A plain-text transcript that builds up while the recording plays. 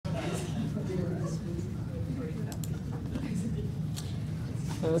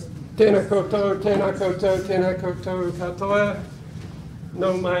Tēnā koutou, tēnā koutou, tēnā koutou katoa.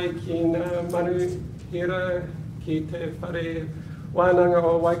 Nau mai ki ngā manuhira ki te whare wānanga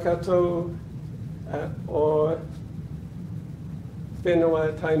o Waikato o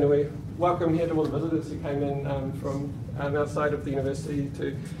whenua tainui. Welcome here to all the visitors who came in from outside of the university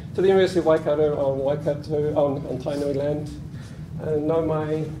to the University of Waikato on Tainui land. Nau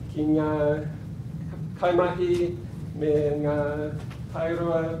mai ki ngā kaimahi me ngā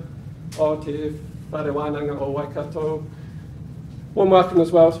tairua o te whare wānanga o Waikato. Warm welcome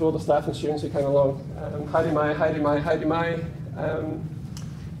as well to all the staff and students who came along. Haere mai, haere mai, haere mai.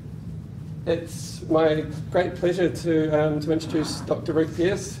 It's my great pleasure to introduce Dr. Ruth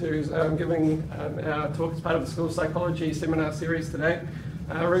Pearce, who's giving our talk as part of the School of Psychology seminar series today.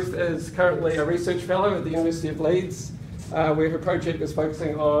 Ruth is currently a research fellow at the University of Leeds, where her project is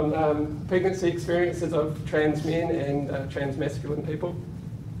focusing on pregnancy experiences of trans men and trans masculine people.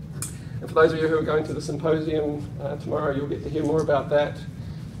 And for those of you who are going to the symposium tomorrow, you'll get to hear more about that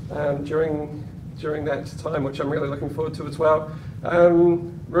during that time, which I'm really looking forward to as well.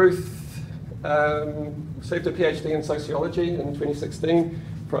 Ruth received a PhD in sociology in 2016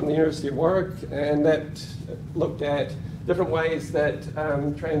 from the University of Warwick, and that looked at different ways that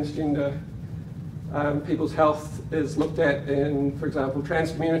transgender people's health is looked at in, for example,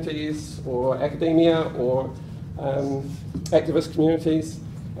 trans communities or academia or activist communities.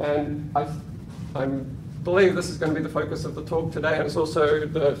 And I believe this is going to be the focus of the talk today, and it's also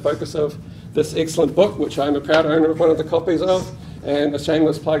the focus of this excellent book, which I'm a proud owner of one of the copies of, and a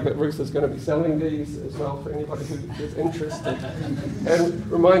shameless plug that Ruth is going to be selling these as well for anybody who is interested. And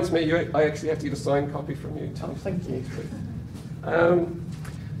reminds me, I actually have to get a signed copy from you too. Oh, thank you.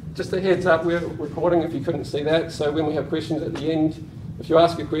 Just a heads up, we're recording if you couldn't see that, so when we have questions at the end, if you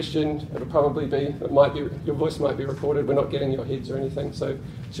ask a question, it'll probably be, your voice might be recorded. We're not getting your heads or anything, so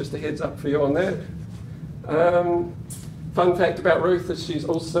it's just a heads up for you on that. Fun fact about Ruth is she's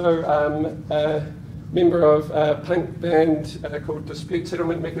also a member of a punk band called Dispute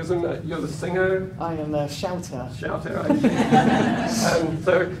Settlement Mechanism. You're the singer. I am the shouter. Shouter, okay.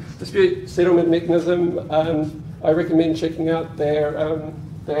 So Dispute Settlement Mechanism, I recommend checking out their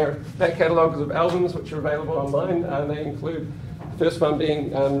back catalogues of albums, which are available online. They include the first one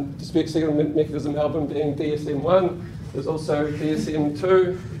being Dispute Settlement Mechanism album being DSM-1. There's also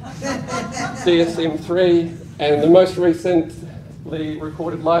DSM-2, DSM-3, and the most recently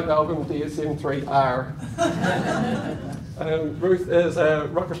recorded live album, DSM-3R. Ruth is a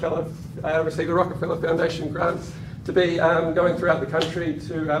received a Rockefeller Foundation grant to be going throughout the country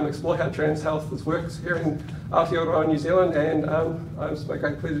to explore how trans health works here in Aotearoa New Zealand, and it's my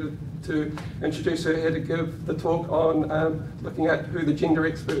great pleasure to introduce her here to give the talk on looking at who the gender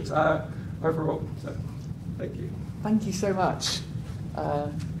experts are overall. So, thank you. Thank you so much.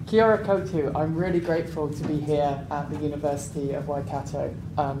 Kia ora koutou. I'm really grateful to be here at the University of Waikato,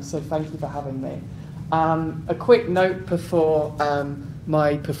 so thank you for having me. A quick note before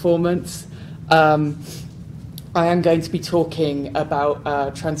my performance. I am going to be talking about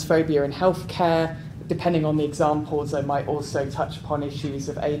transphobia in healthcare. Depending on the examples, I might also touch upon issues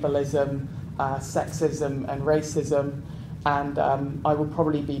of ableism, sexism and racism, and I will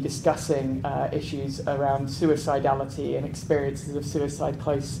probably be discussing issues around suicidality and experiences of suicide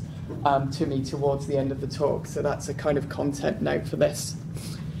close to me towards the end of the talk. So that's a kind of content note for this.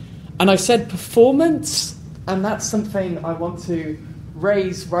 And I said performance, and that's something I want to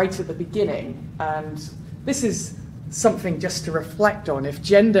raise right at the beginning. And this is something just to reflect on. If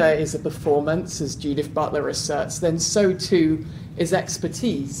gender is a performance, as Judith Butler asserts, then so too is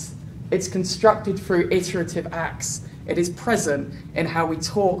expertise. It's constructed through iterative acts. It is present in how we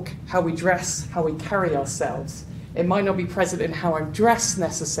talk, how we dress, how we carry ourselves. It might not be present in how I'm dressed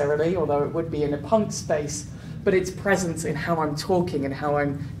necessarily, although it would be in a punk space, but it's present in how I'm talking and how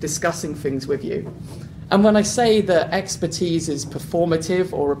I'm discussing things with you. And when I say that expertise is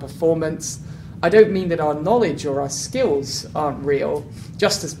performative or a performance, I don't mean that our knowledge or our skills aren't real,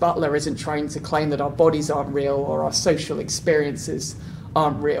 just as Butler isn't trying to claim that our bodies aren't real or our social experiences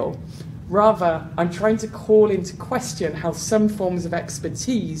aren't real. Rather, I'm trying to call into question how some forms of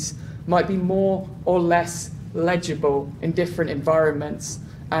expertise might be more or less legible in different environments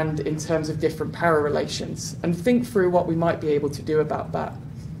and in terms of different power relations, and think through what we might be able to do about that.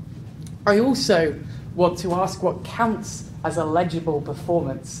 I also want to ask what counts as a legible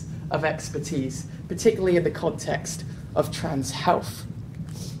performance of expertise, particularly in the context of trans health.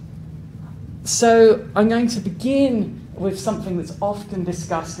 So I'm going to begin with something that's often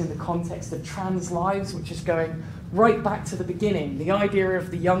discussed in the context of trans lives, which is going right back to the beginning, the idea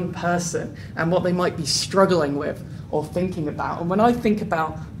of the young person and what they might be struggling with or thinking about. And when I think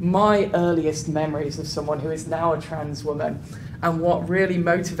about my earliest memories of someone who is now a trans woman and what really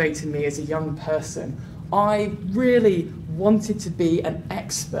motivated me as a young person, I really wanted to be an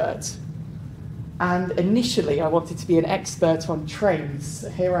expert. And initially, I wanted to be an expert on trains.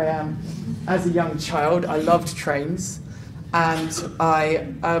 Here I am as a young child. I loved trains. And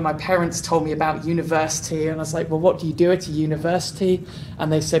my parents told me about university, and I was like, well, what do you do at a university? And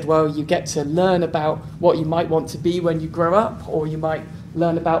they said, well, you get to learn about what you might want to be when you grow up, or you might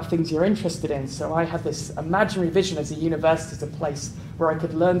learn about things you're interested in. So I had this imaginary vision as a university as a place where I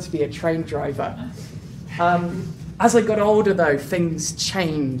could learn to be a train driver. As I got older, though, things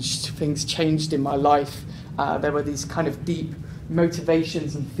changed. Things changed in my life. There were these kind of deep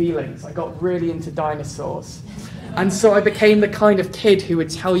motivations and feelings. I got really into dinosaurs. And so I became the kind of kid who would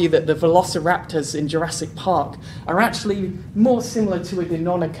tell you that the velociraptors in Jurassic Park are actually more similar to a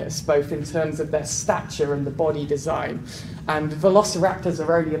Deinonychus, both in terms of their stature and the body design. And velociraptors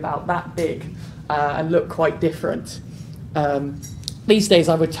are only about that big and look quite different. These days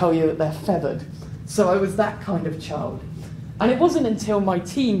I would tell you that they're feathered. So I was that kind of child. And it wasn't until my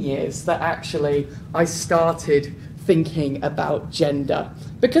teen years that actually I started thinking about gender.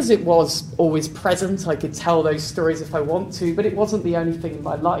 Because it was always present, I could tell those stories if I want to, but it wasn't the only thing in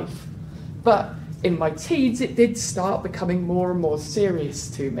my life. But in my teens, it did start becoming more and more serious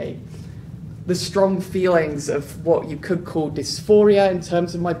to me. The strong feelings of what you could call dysphoria in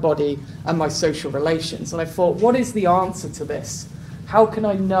terms of my body and my social relations. And I thought, what is the answer to this? How can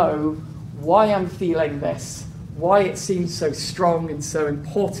I know why I'm feeling this? Why it seems so strong and so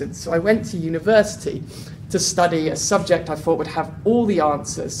important? So I went to university to study a subject I thought would have all the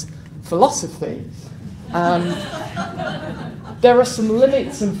answers, philosophy. There are some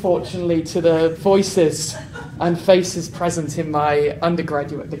limits, unfortunately, to the voices and faces present in my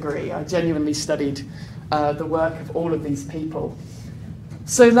undergraduate degree. I genuinely studied the work of all of these people.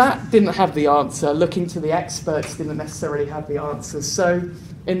 So that didn't have the answer. Looking to the experts didn't necessarily have the answers. So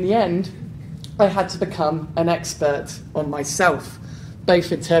in the end, I had to become an expert on myself,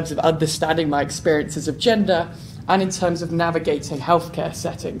 both in terms of understanding my experiences of gender and in terms of navigating healthcare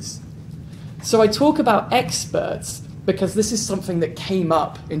settings. So I talk about experts because this is something that came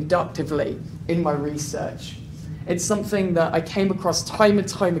up inductively in my research. It's something that I came across time and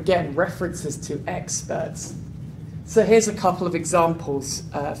time again, references to experts. So here's a couple of examples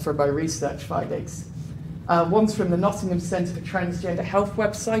from my research findings. One's from the Nottingham Centre for Transgender Health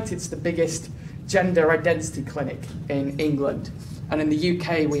website. It's the biggest gender identity clinic in England. And in the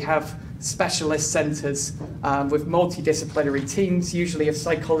UK, we have specialist centres with multidisciplinary teams, usually of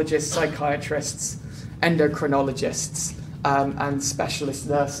psychologists, psychiatrists, endocrinologists, and specialist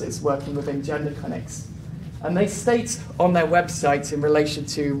nurses working within gender clinics. And they state on their website in relation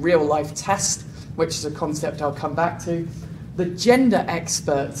to real-life test, which is a concept I'll come back to, the gender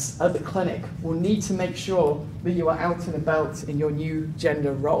experts at the clinic will need to make sure that you are out and about in your new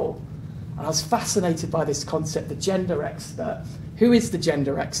gender role. And I was fascinated by this concept, the gender expert. Who is the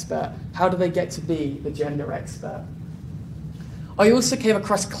gender expert? How do they get to be the gender expert? I also came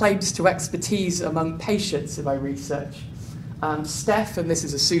across claims to expertise among patients in my research. Steph, and this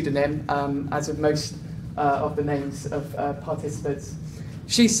is a pseudonym, as with most of the names of participants,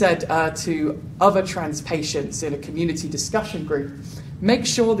 she said to other trans patients in a community discussion group, make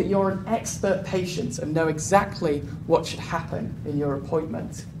sure that you're an expert patient and know exactly what should happen in your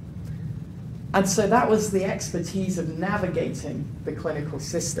appointment. And so that was the expertise of navigating the clinical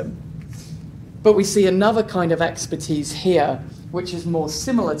system. But we see another kind of expertise here, which is more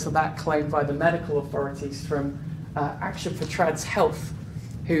similar to that claimed by the medical authorities from Action for Trans Health,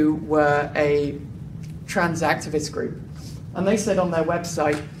 who were a trans activist group. And they said on their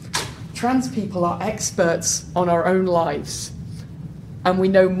website, trans people are experts on our own lives, and we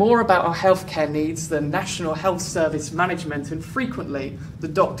know more about our healthcare needs than National Health Service management and frequently the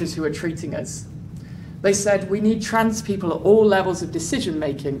doctors who are treating us. They said we need trans people at all levels of decision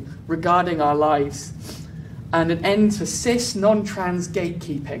making regarding our lives and an end to cis, non-trans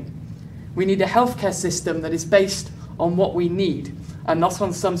gatekeeping. We need a healthcare system that is based on what we need and not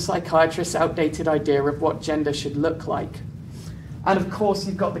on some psychiatrist's outdated idea of what gender should look like. And of course,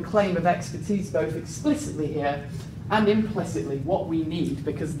 you've got the claim of expertise both explicitly here and implicitly, what we need,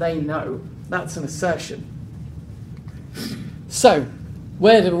 because they know. That's an assertion. So,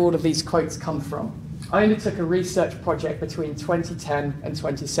 where do all of these quotes come from? I undertook a research project between 2010 and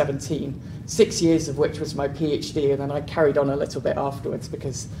 2017, 6 years of which was my PhD, and then I carried on a little bit afterwards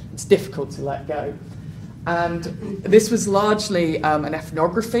because it's difficult to let go. And this was largely an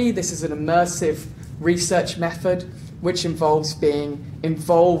ethnography. This is an immersive research method, which involves being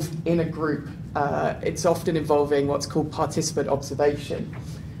involved in a group. It's often involving what's called participant observation.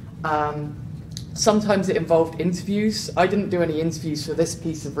 Sometimes it involved interviews. I didn't do any interviews for this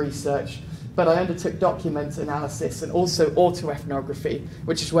piece of research, but I undertook document analysis and also autoethnography,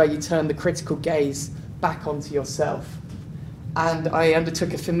 which is where you turn the critical gaze back onto yourself. And I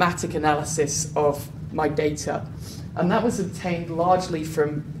undertook a thematic analysis of my data. And that was obtained largely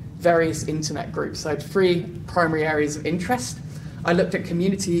from various internet groups. I had 3 primary areas of interest. I looked at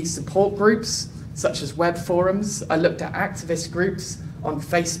community support groups, such as web forums. I looked at activist groups on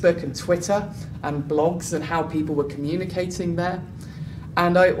Facebook and Twitter and blogs and how people were communicating there.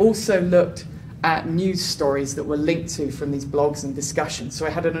 And I also looked at news stories that were linked to from these blogs and discussions. So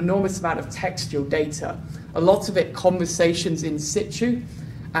I had an enormous amount of textual data, a lot of it conversations in situ,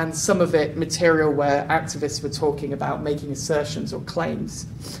 and some of it material where activists were talking about making assertions or claims.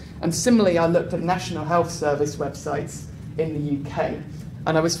 And similarly, I looked at National Health Service websites in the UK,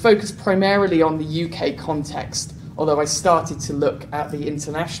 and I was focused primarily on the UK context, although I started to look at the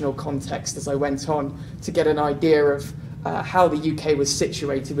international context as I went on to get an idea of how the UK was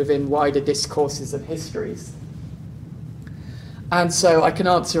situated within wider discourses and histories. And so I can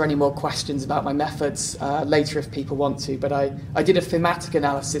answer any more questions about my methods later if people want to, but I did a thematic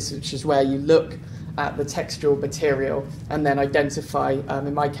analysis, which is where you look at the textual material and then identify,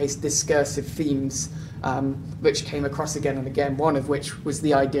 in my case, discursive themes, which came across again and again, one of which was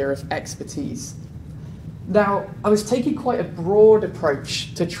the idea of expertise. Now, I was taking quite a broad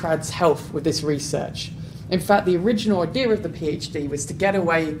approach to trans health with this research. In fact, the original idea of the PhD was to get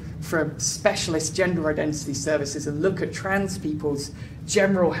away from specialist gender identity services and look at trans people's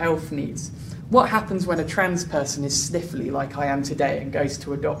general health needs. What happens when a trans person is sniffly like I am today and goes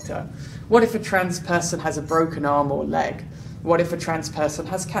to a doctor? What if a trans person has a broken arm or leg? What if a trans person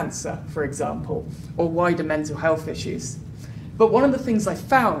has cancer, for example, or wider mental health issues? But one of the things I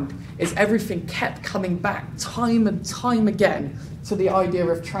found is everything kept coming back time and time again to the idea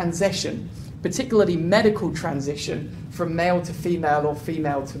of transition, particularly medical transition from male to female or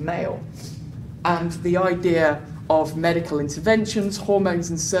female to male, and the idea of medical interventions,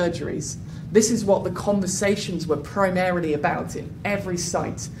 hormones and surgeries. This is what the conversations were primarily about in every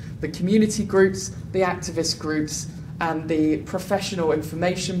site. The community groups, the activist groups, and the professional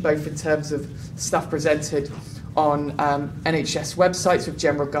information, both in terms of stuff presented on NHS websites with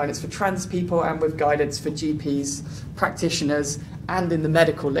general guidance for trans people and with guidance for GPs, practitioners, and in the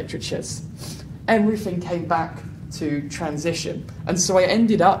medical literatures. Everything came back to transition. And so I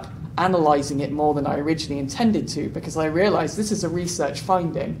ended up analysing it more than I originally intended to, because I realised this is a research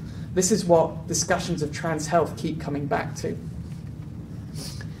finding. This is what discussions of trans health keep coming back to.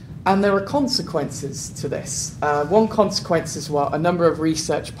 And there are consequences to this. One consequence is what a number of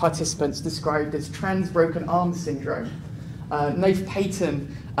research participants described as trans broken arm syndrome. Nath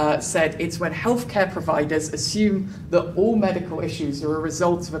Payton said it's when healthcare providers assume that all medical issues are a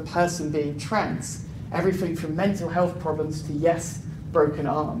result of a person being trans, everything from mental health problems to, yes, broken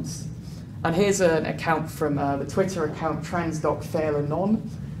arms. And here's an account from the Twitter account trans.fail-anon,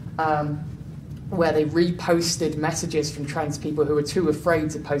 where they reposted messages from trans people who were too afraid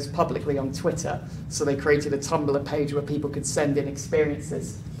to post publicly on Twitter. So they created a Tumblr page where people could send in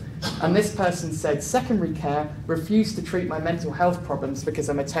experiences. And this person said, secondary care refused to treat my mental health problems because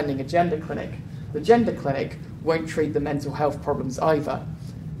I'm attending a gender clinic. The gender clinic won't treat the mental health problems either.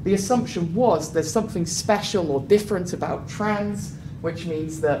 The assumption was there's something special or different about trans, which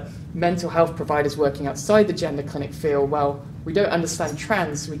means that mental health providers working outside the gender clinic feel, well, we don't understand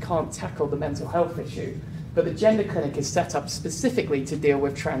trans, so we can't tackle the mental health issue. But the gender clinic is set up specifically to deal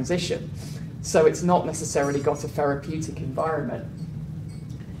with transition, so it's not necessarily got a therapeutic environment.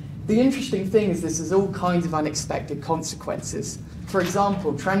 The interesting thing is this has all kinds of unexpected consequences. For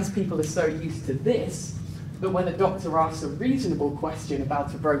example, trans people are so used to this that when a doctor asks a reasonable question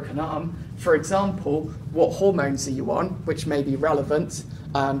about a broken arm, for example, what hormones are you on, which may be relevant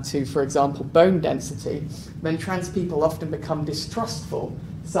to, for example, bone density, then trans people often become distrustful,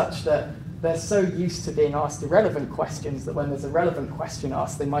 such that they're so used to being asked irrelevant questions that when there's a relevant question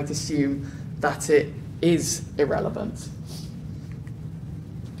asked, they might assume that it is irrelevant.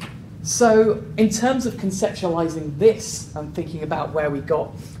 So in terms of conceptualizing this and thinking about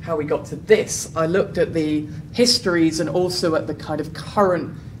how we got to this, I looked at the histories and also at the kind of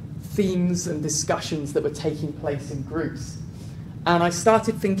current themes and discussions that were taking place in groups. And I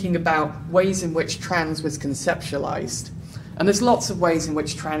started thinking about ways in which trans was conceptualized. And there's lots of ways in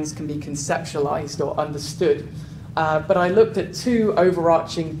which trans can be conceptualized or understood. But I looked at 2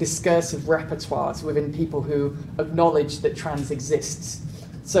 overarching discursive repertoires within people who acknowledge that trans exists.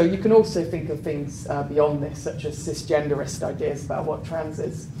 So you can also think of things beyond this, such as cisgenderist ideas about what trans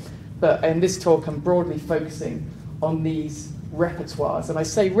is. But in this talk, I'm broadly focusing on these repertoires. And I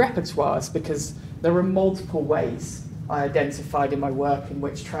say repertoires because there are multiple ways I identified in my work in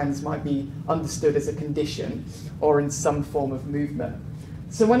which trans might be understood as a condition or in some form of movement.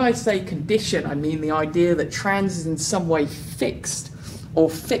 So when I say condition, I mean the idea that trans is in some way fixed or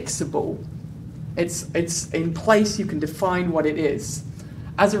fixable. It's in place, you can define what it is.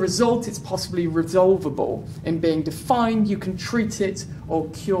 As a result, it's possibly resolvable. In being defined, you can treat it or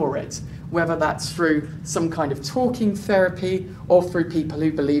cure it, whether that's through some kind of talking therapy or through people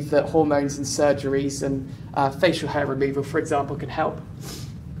who believe that hormones and surgeries and facial hair removal, for example, can help.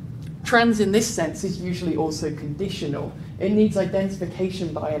 Trans in this sense is usually also conditional. It needs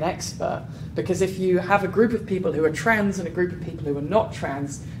identification by an expert, because if you have a group of people who are trans and a group of people who are not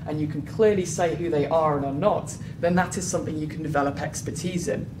trans, and you can clearly say who they are and are not, then that is something you can develop expertise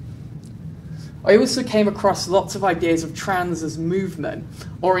in. I also came across lots of ideas of trans as movement,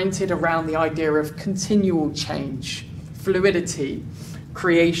 oriented around the idea of continual change, fluidity,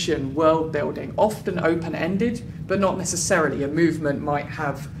 creation, world building, often open-ended, but not necessarily. A movement might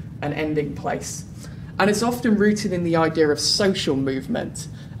have an ending place. And it's often rooted in the idea of social movement,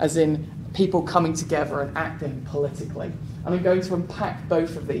 as in people coming together and acting politically. And I'm going to unpack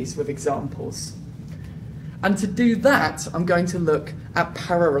both of these with examples. And to do that, I'm going to look at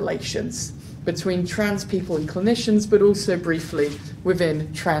para-relations between trans people and clinicians, but also briefly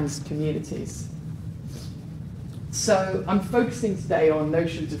within trans communities. So I'm focusing today on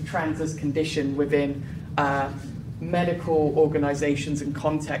notions of trans as condition within medical organizations and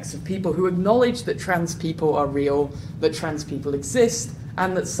contexts of people who acknowledge that trans people are real, that trans people exist,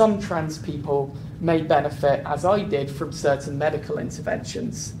 and that some trans people may benefit, as I did, from certain medical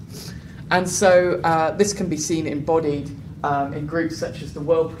interventions. And so this can be seen embodied in groups such as the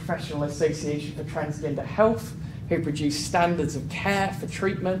World Professional Association for Transgender Health, who produce standards of care for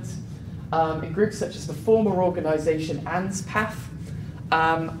treatment, in groups such as the former organisation ANSPATH,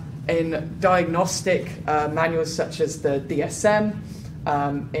 in diagnostic manuals such as the DSM,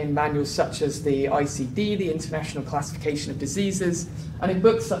 in manuals such as the ICD, the International Classification of Diseases, and in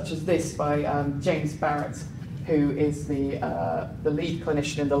books such as this by James Barrett, who is the lead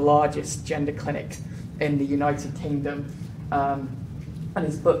clinician in the largest gender clinic in the United Kingdom, and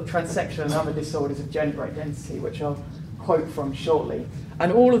his book Transsexual and Other Disorders of Gender Identity, which I'll quote from shortly.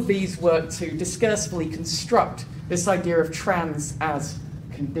 And all of these work to discursively construct this idea of trans as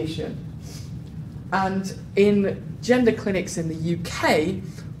condition. And in gender clinics in the UK,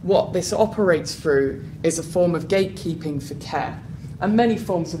 what this operates through is a form of gatekeeping for care. And many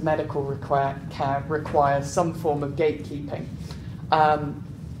forms of medical care require some form of gatekeeping.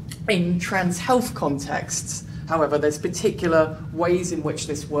 In trans health contexts, however, there's particular ways in which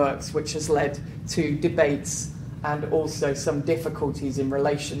this works, which has led to debates and also some difficulties in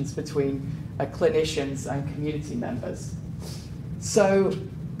relations between clinicians and community members. So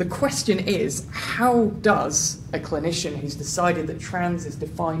the question is, how does a clinician who's decided that trans is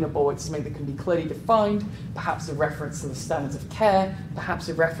definable, it's something that can be clearly defined, perhaps a reference to the standards of care, perhaps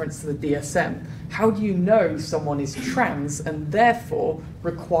a reference to the DSM, how do you know someone is trans and therefore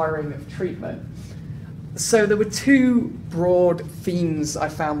requiring of treatment? So there were two broad themes I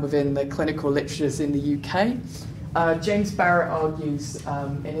found within the clinical literatures in the UK. James Barrett argues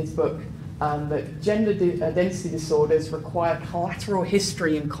in his book that gender identity disorders require collateral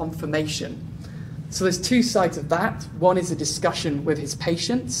history and confirmation. So there's two sides of that. One is a discussion with his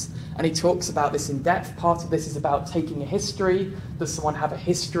patients, and he talks about this in depth. Part of this is about taking a history. Does someone have a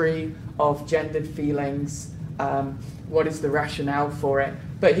history of gendered feelings? What is the rationale for it?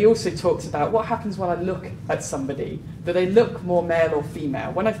 But he also talks about what happens when I look at somebody. Do they look more male or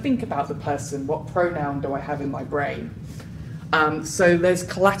female? When I think about the person, what pronoun do I have in my brain? So there's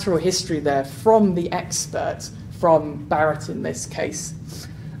collateral history there from the expert, from Barrett in this case.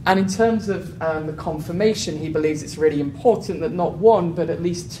 And in terms of the confirmation, he believes it's really important that not one, but at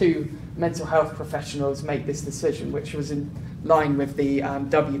least two mental health professionals make this decision, which was in line with the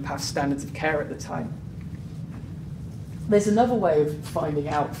WPATH standards of care at the time. There's another way of finding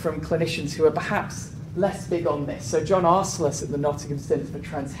out from clinicians who are perhaps less big on this. So John Arselis at the Nottingham Centre for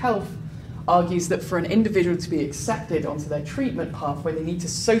Trans Health argues that for an individual to be accepted onto their treatment pathway, they need to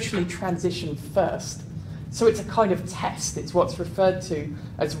socially transition first. So it's a kind of test. It's what's referred to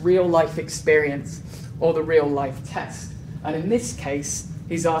as real-life experience or the real-life test. And in this case,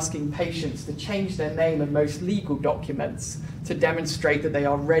 he's asking patients to change their name and most legal documents to demonstrate that they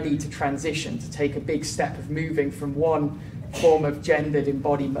are ready to transition, to take a big step of moving from one form of gendered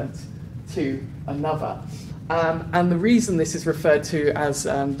embodiment to another. And the reason this is referred to as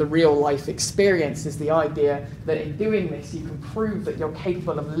the real life experience is the idea that in doing this you can prove that you're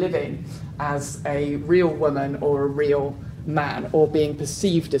capable of living as a real woman or a real man, or being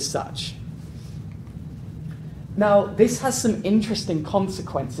perceived as such. Now, this has some interesting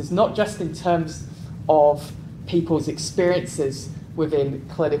consequences, not just in terms of people's experiences within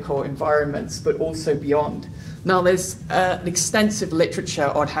clinical environments, but also beyond. Now, there's an extensive literature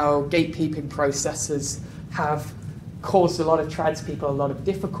on how gatekeeping processes have caused a lot of trans people a lot of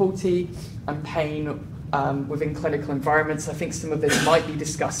difficulty and pain within clinical environments. I think some of this might be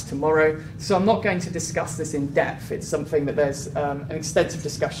discussed tomorrow, so I'm not going to discuss this in depth. It's something that there's an extensive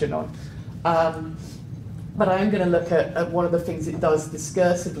discussion on. But I am going to look at one of the things it does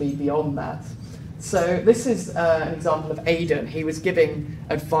discursively beyond that. So this is an example of Aidan. He was giving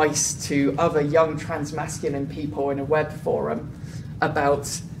advice to other young transmasculine people in a web forum about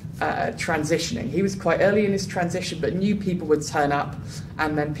transitioning. He was quite early in his transition, but new people would turn up,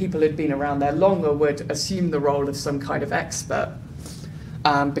 and then people who'd been around there longer would assume the role of some kind of expert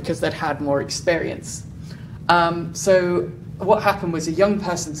because they'd had more experience. So what happened was a young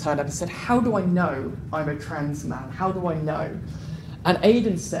person turned up and said, "How do I know I'm a trans man? How do I know?" And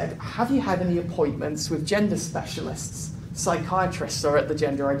Aidan said, "Have you had any appointments with gender specialists, psychiatrists, or at the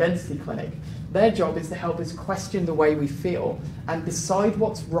gender identity clinic? Their job is to help us question the way we feel and decide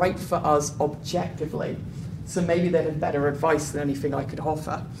what's right for us objectively. So maybe they'd have better advice than anything I could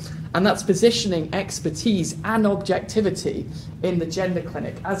offer." And that's positioning expertise and objectivity in the gender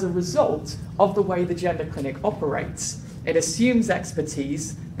clinic as a result of the way the gender clinic operates. It assumes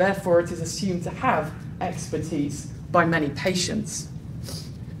expertise, therefore it is assumed to have expertise by many patients.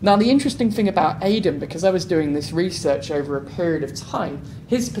 Now, the interesting thing about Aidan, because I was doing this research over a period of time,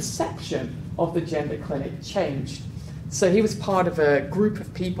 his perception of the gender clinic changed. So he was part of a group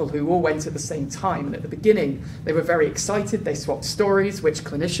of people who all went at the same time, and at the beginning they were very excited. They swapped stories. Which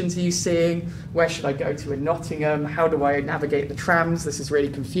clinicians are you seeing? Where should I go to in Nottingham? How do I navigate the trams? This is really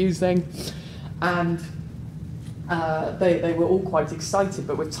confusing. And they were all quite excited,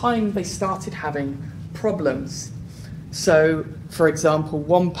 but with time they started having problems. So, for example,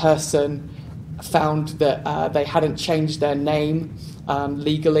 one person found that they hadn't changed their name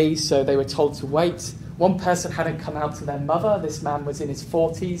legally, so they were told to wait. One person hadn't come out to their mother. This man was in his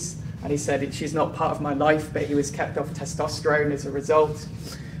 40s, and he said, "She's not part of my life," but he was kept off testosterone as a result.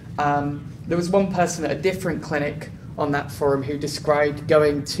 There was one person at a different clinic on that forum who described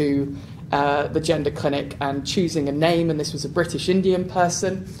going to the gender clinic and choosing a name, and this was a British Indian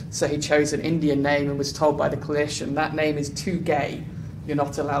person, so he chose an Indian name and was told by the clinician, "That name is too gay, you're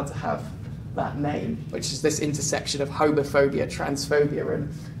not allowed to have that name," which is this intersection of homophobia, transphobia,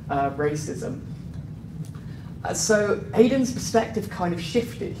 and racism. So Aidan's perspective kind of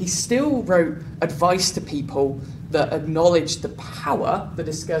shifted. He still wrote advice to people that acknowledged the power, the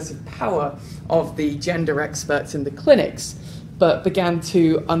discursive power of the gender experts in the clinics, but began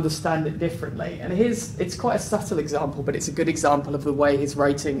to understand it differently. And it's quite a subtle example, but it's a good example of the way his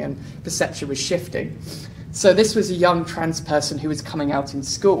writing and perception was shifting. So this was a young trans person who was coming out in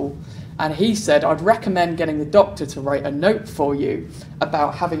school, and he said, "I'd recommend getting the doctor to write a note for you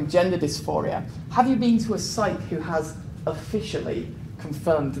about having gender dysphoria. Have you been to a psych who has officially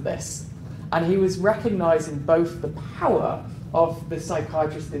confirmed this?" And he was recognising both the power of the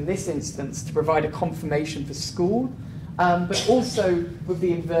psychiatrist in this instance to provide a confirmation for school, but also, with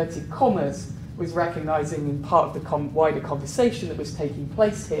the inverted commas, was recognising in part of the wider conversation that was taking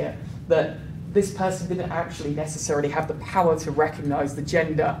place here that this person didn't actually necessarily have the power to recognise the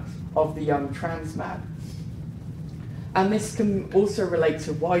gender of the young trans man. And this can also relate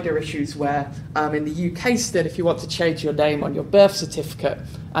to wider issues where, in the UK still, if you want to change your name on your birth certificate,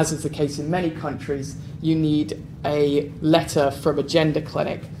 as is the case in many countries, you need a letter from a gender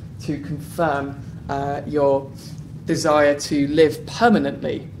clinic to confirm your desire to live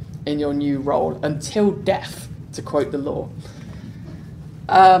permanently in your new role until death, to quote the law.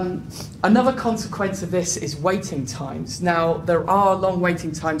 Another consequence of this is waiting times. Now, there are long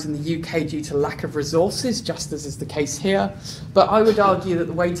waiting times in the UK due to lack of resources, just as is the case here, but I would argue that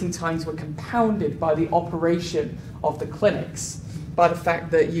the waiting times were compounded by the operation of the clinics, by the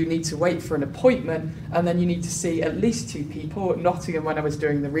fact that you need to wait for an appointment and then you need to see at least 2 people. At Nottingham, when I was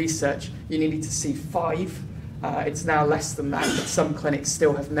doing the research, you needed to see 5. It's now less than that, but some clinics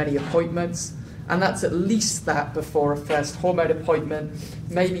still have many appointments. And that's at least that before a first hormone appointment.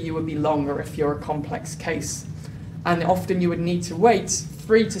 Maybe you would be longer if you're a complex case. And often you would need to wait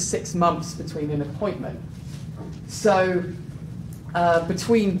 3 to 6 months between an appointment. So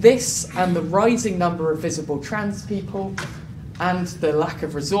between this and the rising number of visible trans people, and the lack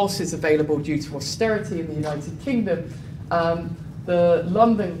of resources available due to austerity in the United Kingdom, the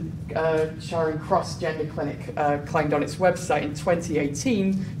London Charing Cross Gender Clinic claimed on its website in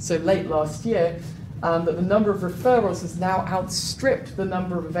 2018, so late last year, that the number of referrals has now outstripped the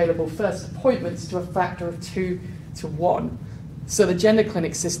number of available first appointments to a factor of 2 to 1. So the gender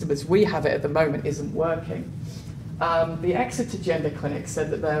clinic system as we have it at the moment isn't working. The Exeter Gender Clinic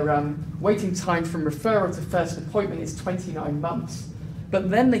said that their waiting time from referral to first appointment is 29 months. But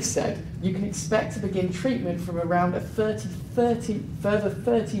then they said you can expect to begin treatment from around a further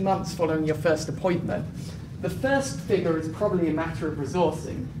 30 months following your first appointment. The first figure is probably a matter of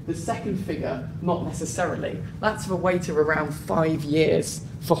resourcing. The second figure, not necessarily. That's a wait of around 5 years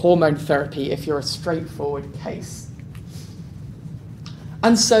for hormone therapy if you're a straightforward case.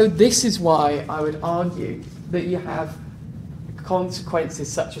 And so this is why I would argue that you have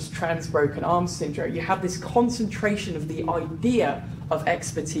consequences such as trans broken arm syndrome. You have this concentration of the idea of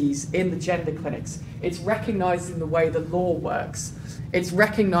expertise in the gender clinics. It's recognised in the way the law works. It's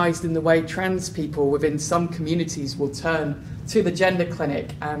recognised in the way trans people within some communities will turn to the gender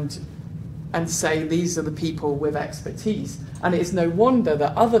clinic and say these are the people with expertise. And it is no wonder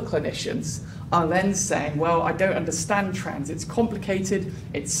that other clinicians are then saying, well, I don't understand trans, it's complicated,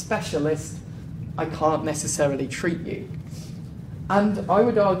 it's specialist, I can't necessarily treat you. And I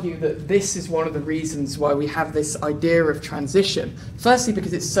would argue that this is one of the reasons why we have this idea of transition. Firstly,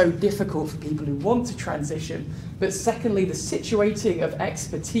 because it's so difficult for people who want to transition, but secondly, the situating of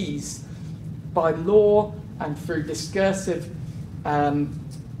expertise by law and through discursive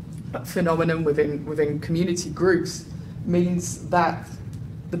phenomenon within community groups means that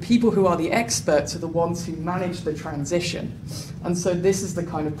the people who are the experts are the ones who manage the transition. And so this is the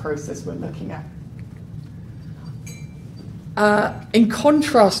kind of process we're looking at. In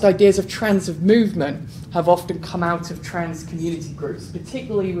contrast, ideas of trans of movement have often come out of trans community groups,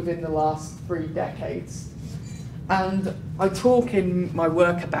 particularly within the last 3 decades. And I talk in my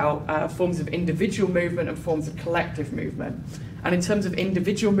work about forms of individual movement and forms of collective movement. And in terms of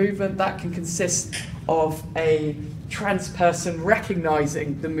individual movement, that can consist of a trans person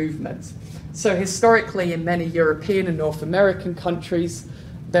recognizing the movement. So historically, in many European and North American countries,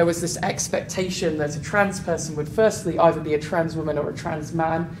 there was this expectation that a trans person would firstly either be a trans woman or a trans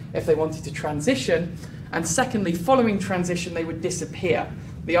man if they wanted to transition, and secondly, following transition, they would disappear.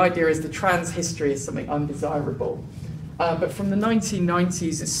 The idea is the trans history is something undesirable. But from the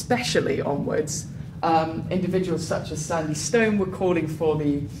 1990s especially onwards, individuals such as Sandy Stone were calling for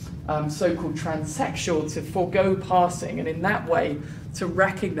the so-called transsexual to forego passing, and in that way to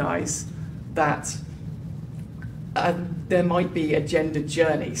recognise that there might be a gender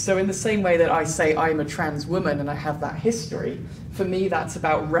journey. So in the same way that I say I'm a trans woman and I have that history, for me that's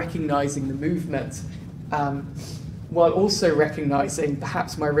about recognising the movement while also recognising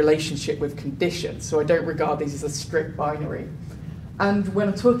perhaps my relationship with condition. So I don't regard these as a strict binary. And when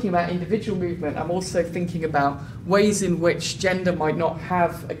I'm talking about individual movement, I'm also thinking about ways in which gender might not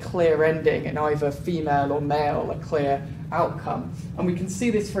have a clear ending in either female or male, a clear outcome. And we can see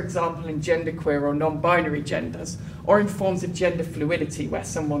this, for example, in genderqueer or non-binary genders, or in forms of gender fluidity, where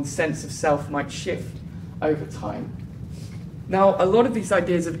someone's sense of self might shift over time. Now, a lot of these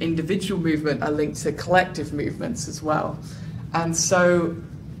ideas of individual movement are linked to collective movements as well. And so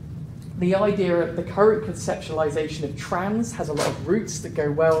the idea of the current conceptualization of trans has a lot of roots that go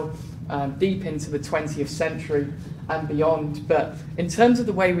well deep into the 20th century and beyond. But in terms of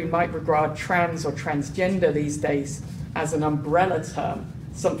the way we might regard trans or transgender these days as an umbrella term,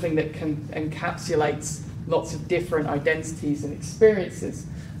 something that encapsulates lots of different identities and experiences,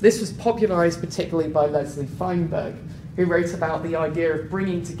 this was popularized particularly by Leslie Feinberg, who wrote about the idea of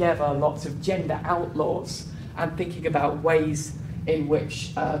bringing together lots of gender outlaws and thinking about ways in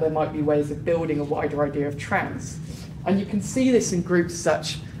which there might be ways of building a wider idea of trans. And you can see this in groups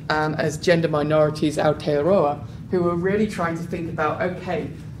such as Gender Minorities Aotearoa, who are really trying to think about, okay,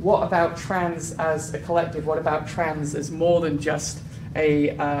 what about trans as a collective? What about trans as more than just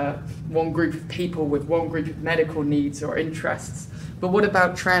one group of people with one group of medical needs or interests? But what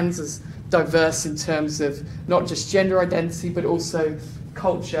about trans as diverse in terms of not just gender identity, but also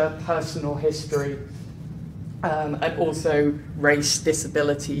culture, personal history, and also race,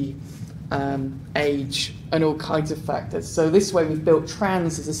 disability, age, and all kinds of factors. So this way we've built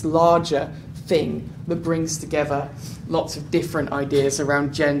trans as this larger thing that brings together lots of different ideas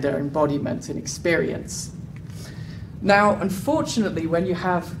around gender, embodiment, and experience. Now, unfortunately, when you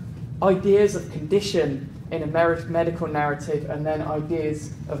have ideas of condition in a medical narrative and then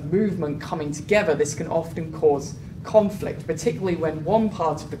ideas of movement coming together, this can often cause conflict, particularly when one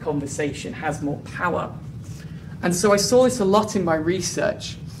part of the conversation has more power. And so I saw this a lot in my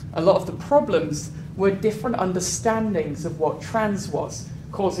research. A lot of the problems were different understandings of what trans was,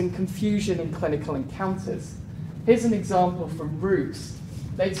 causing confusion in clinical encounters. Here's an example from Ruth.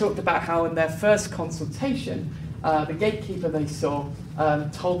 They talked about how in their first consultation, the gatekeeper they saw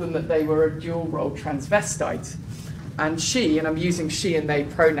told them that they were a dual-role transvestite. And she, and I'm using she and they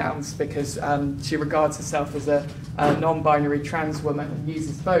pronouns because she regards herself as a non-binary trans woman and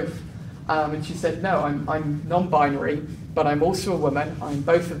uses both. And she said, no, I'm non-binary, but I'm also a woman. I'm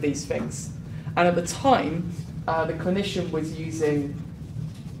both of these things. And at the time, the clinician was using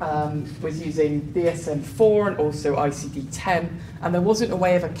DSM-4 and also ICD-10, and there wasn't a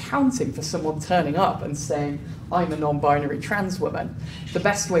way of accounting for someone turning up and saying, I'm a non-binary trans woman. The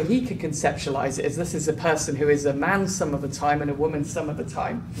best way he could conceptualize it is this is a person who is a man some of the time and a woman some of the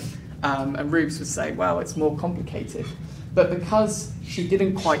time. And Rubes would say, well, it's more complicated. But because she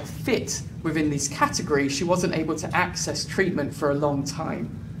didn't quite fit within these categories, she wasn't able to access treatment for a long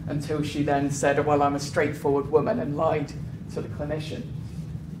time until she then said, well, I'm a straightforward woman, and lied to the clinician.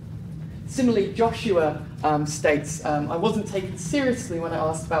 Similarly, Joshua states, I wasn't taken seriously when I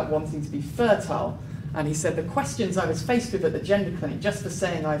asked about wanting to be fertile. And he said, the questions I was faced with at the gender clinic just for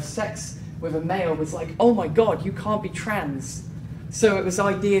saying I have sex with a male was like, oh my God, you can't be trans. So it was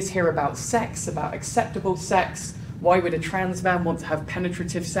ideas here about sex, about acceptable sex. Why would a trans man want to have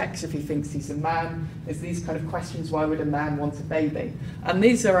penetrative sex if he thinks he's a man? Is these kind of questions, why would a man want a baby? And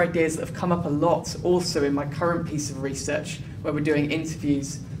these are ideas that have come up a lot also in my current piece of research, where we're doing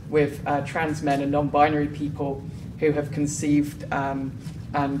interviews with trans men and non-binary people who have conceived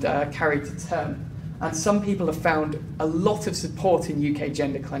and carried to term. And some people have found a lot of support in UK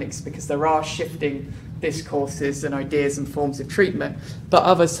gender clinics because there are shifting discourses and ideas and forms of treatment, but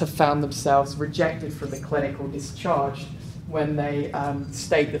others have found themselves rejected from the clinic or discharged when they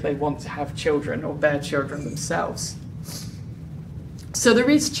state that they want to have children or bear children themselves. So there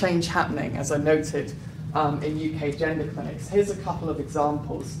is change happening, as I noted, in UK gender clinics. Here's a couple of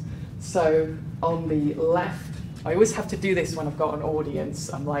examples. So on the left, I always have to do this when I've got an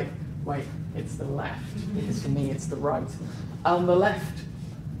audience. I'm like, wait, it's the left, because for me it's the right. On the left,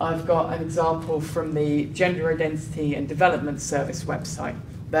 I've got an example from the Gender Identity and Development Service website.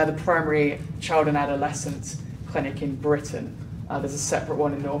 They're the primary child and adolescent clinic in Britain. There's a separate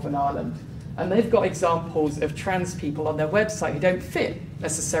one in Northern Ireland. And they've got examples of trans people on their website who don't fit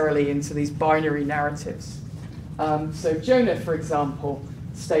necessarily into these binary narratives. So Jonah, for example,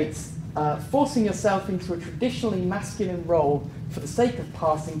 states, forcing yourself into a traditionally masculine role for the sake of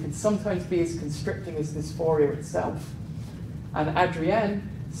passing can sometimes be as constricting as dysphoria itself. And Adrienne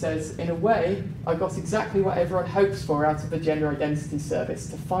says, in a way, I got exactly what everyone hopes for out of the Gender Identity Service,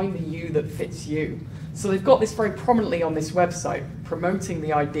 to find the you that fits you. So they've got this very prominently on this website, promoting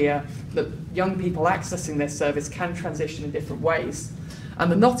the idea that young people accessing this service can transition in different ways.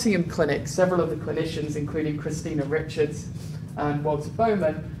 And the Nottingham Clinic, several of the clinicians, including Christina Richards and Walter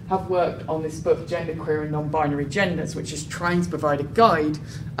Bowman, have worked on this book, Genderqueer and Non-Binary Genders, which is trying to provide a guide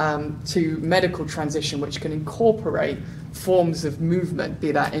to medical transition which can incorporate forms of movement,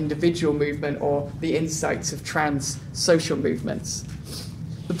 be that individual movement or the insights of trans social movements.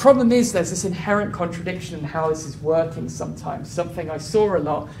 The problem is there's this inherent contradiction in how this is working sometimes. Something I saw a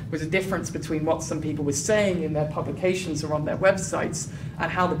lot was a difference between what some people were saying in their publications or on their websites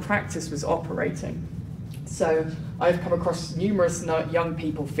and how the practice was operating. So I've come across numerous young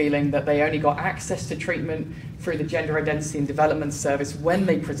people feeling that they only got access to treatment through the Gender Identity and Development Service when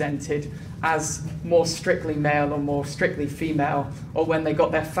they presented as more strictly male or more strictly female, or when they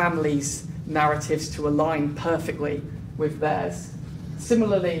got their families' narratives to align perfectly with theirs.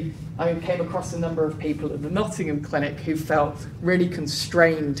 Similarly, I came across a number of people at the Nottingham Clinic who felt really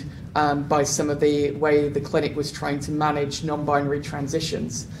constrained by some of the way the clinic was trying to manage non-binary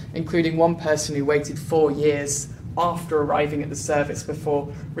transitions, including one person who waited 4 years after arriving at the service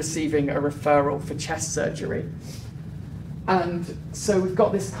before receiving a referral for chest surgery. And so we've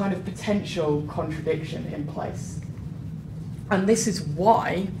got this kind of potential contradiction in place. And this is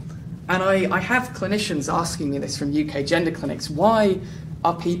why, and I have clinicians asking me this from UK gender clinics, why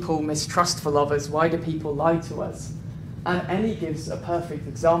are people mistrustful of us? Why do people lie to us? And Ellie gives a perfect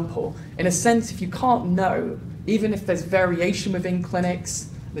example. In a sense, if you can't know, even if there's variation within clinics,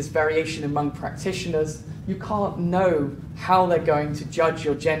 there's variation among practitioners, you can't know how they're going to judge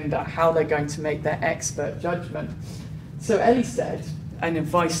your gender, how they're going to make their expert judgment. So Ellie said, an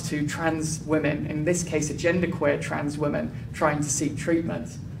advice to trans women, in this case a genderqueer trans woman trying to seek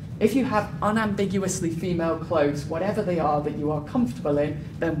treatment, if you have unambiguously female clothes, whatever they are that you are comfortable in,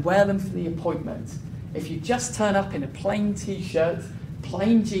 then wear them for the appointment. If you just turn up in a plain t-shirt,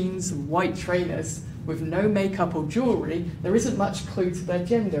 plain jeans and white trainers, with no makeup or jewellery, there isn't much clue to their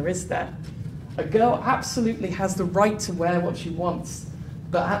gender, is there? A girl absolutely has the right to wear what she wants,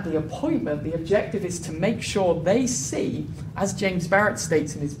 but at the appointment, the objective is to make sure they see, as James Barrett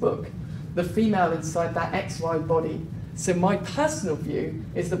states in his book, the female inside that XY body. So my personal view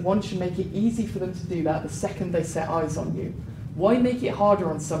is that one should make it easy for them to do that the second they set eyes on you. Why make it harder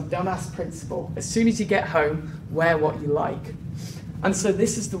on some dumbass principle? As soon as you get home, wear what you like. And so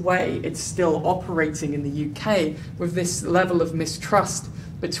this is the way it's still operating in the UK, with this level of mistrust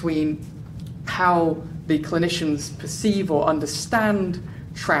between how the clinicians perceive or understand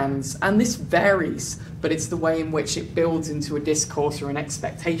trans, and this varies, but it's the way in which it builds into a discourse or an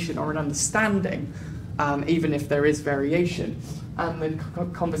expectation or an understanding, even if there is variation, and the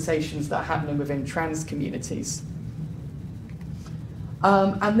conversations that are happening within trans communities.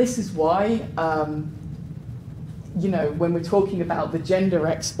 And this is why, you know, when we're talking about the gender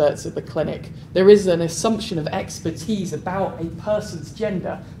experts at the clinic, there is an assumption of expertise about a person's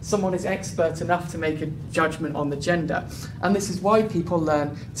gender. Someone is expert enough to make a judgment on the gender. And this is why people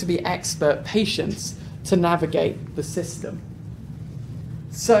learn to be expert patients to navigate the system.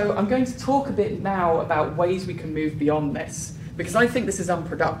 So I'm going to talk a bit now about ways we can move beyond this, because I think this is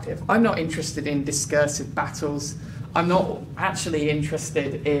unproductive. I'm not interested in discursive battles. I'm not actually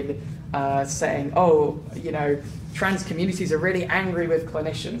interested in saying, oh, you know, trans communities are really angry with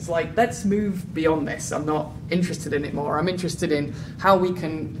clinicians. Like, let's move beyond this. I'm not interested in it more. I'm interested in how we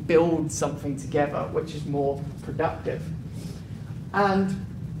can build something together which is more productive. And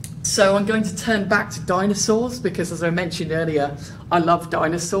so I'm going to turn back to dinosaurs, because as I mentioned earlier, I love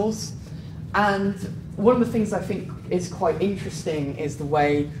dinosaurs. And one of the things I think is quite interesting is the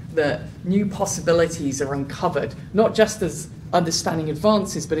way that new possibilities are uncovered, not just as understanding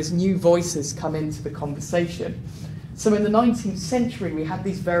advances, but as new voices come into the conversation. So in the 19th century, we had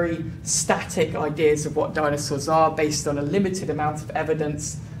these very static ideas of what dinosaurs are based on a limited amount of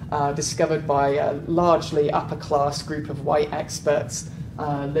evidence discovered by a largely upper-class group of white experts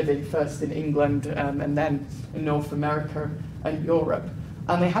living first in England and then in North America and Europe.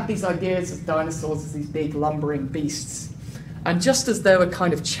 And they had these ideas of dinosaurs as these big lumbering beasts. And just as there were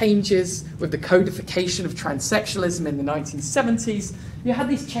kind of changes with the codification of transsexualism in the 1970s, you had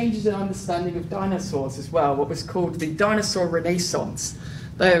these changes in understanding of dinosaurs as well, what was called the dinosaur renaissance.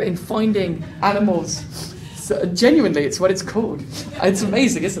 They're in finding animals, so genuinely it's what it's called. It's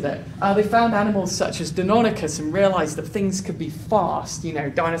amazing, isn't it? They found animals such as Deinonychus and realized that things could be fast. You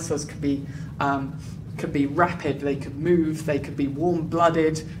know, dinosaurs could be rapid, they could move, they could be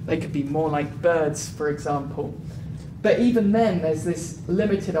warm-blooded, they could be more like birds, for example. But even then, there's this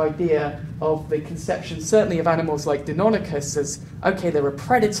limited idea of the conception, certainly of animals like Deinonychus, as, okay, they're a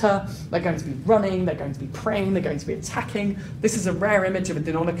predator, they're going to be running, they're going to be preying, they're going to be attacking. This is a rare image of a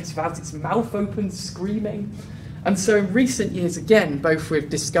Deinonychus without its mouth open, screaming. And so in recent years, again, both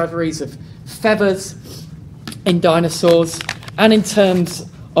with discoveries of feathers in dinosaurs and in terms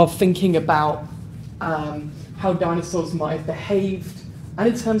of thinking about how dinosaurs might have behaved, and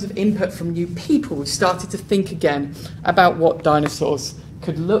in terms of input from new people, we started to think again about what dinosaurs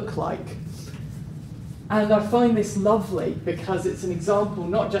could look like. And I find this lovely because it's an example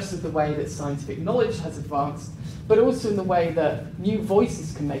not just of the way that scientific knowledge has advanced, but also in the way that new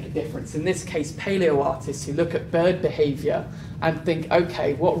voices can make a difference. In this case, paleoartists who look at bird behaviour and think,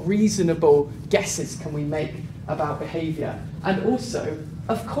 okay, what reasonable guesses can we make about behaviour? And also,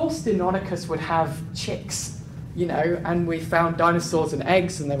 of course, Deinonychus would have chicks, you know, and we found dinosaurs and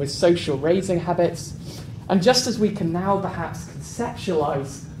eggs, and there was social raising habits. And just as we can now perhaps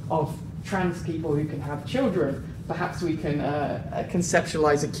conceptualize of trans people who can have children, perhaps we can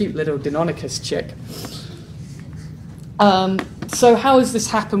conceptualize a cute little Deinonychus chick. So how has this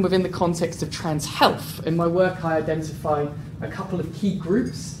happened within the context of trans health? In my work, I identify a couple of key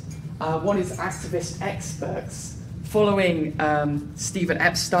groups. One is activist experts, following Stephen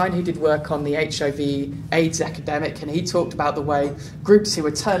Epstein, who did work on the HIV/AIDS epidemic, and he talked about the way groups who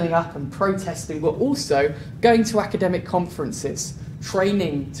were turning up and protesting were also going to academic conferences,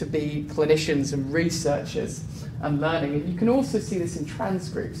 training to be clinicians and researchers and learning. And you can also see this in trans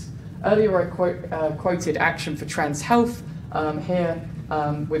groups. Earlier I quoted Action for Trans Health, here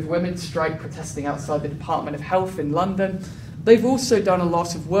with Women's Strike protesting outside the Department of Health in London. They've also done a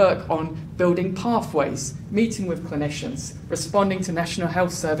lot of work on building pathways, meeting with clinicians, responding to National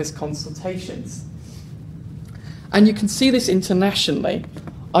Health Service consultations. And you can see this internationally.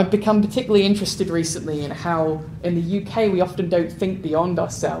 I've become particularly interested recently in how in the UK we often don't think beyond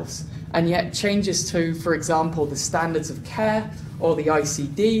ourselves, and yet changes to, for example, the standards of care or the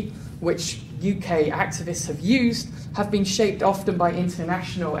ICD, which UK activists have used, have been shaped often by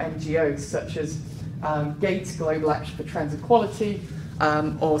international NGOs such as GATE, Global Action for Trans Equality,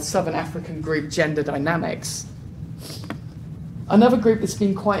 or Southern African group Gender Dynamix. Another group that's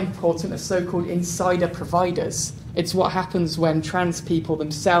been quite important are so-called insider providers. It's what happens when trans people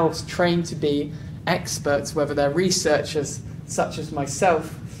themselves train to be experts, whether they're researchers such as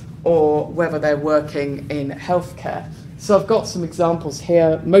myself or whether they're working in healthcare. So I've got some examples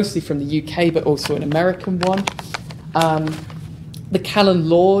here, mostly from the UK, but also an American one. The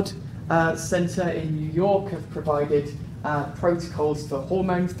Callen-Lorde Centre in New York have provided protocols for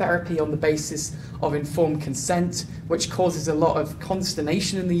hormone therapy on the basis of informed consent, which causes a lot of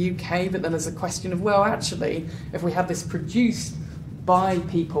consternation in the UK. But then there's a question of, well, actually, if we have this produced by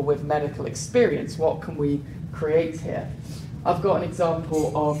people with medical experience, what can we create here? I've got an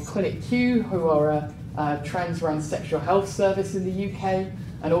example of cliniQ, who are a trans-run sexual health service in the UK,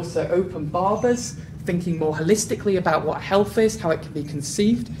 and also Open Barbers, thinking more holistically about what health is, how it can be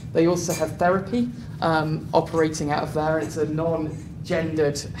conceived. They also have therapy operating out of there. It's a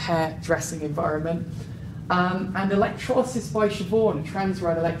non-gendered hairdressing environment. And Electrolysis by Siobhan, a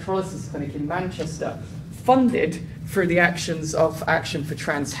trans-run electrolysis clinic in Manchester, funded through the actions of Action for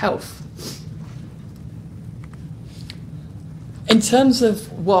Trans Health. In terms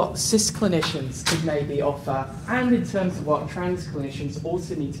of what cis clinicians could maybe offer, and in terms of what trans clinicians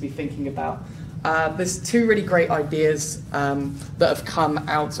also need to be thinking about, there's two really great ideas that have come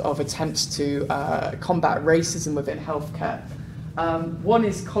out of attempts to combat racism within healthcare. One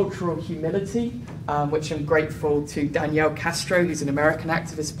is cultural humility, which I'm grateful to Danielle Castro, who's an American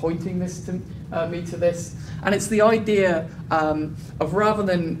activist, pointing me to this. And it's the idea of, rather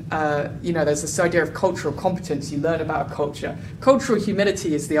than, there's this idea of cultural competence, you learn about a culture. Cultural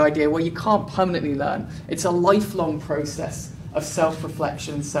humility is the idea where you can't permanently learn. It's a lifelong process of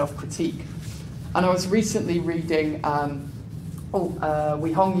self-reflection and self-critique. And I was recently reading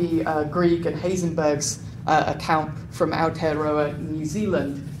Wi-Hongi, Grieg and Heisenberg's account from Aotearoa, New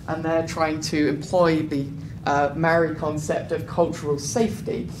Zealand, and they're trying to employ the Maori concept of cultural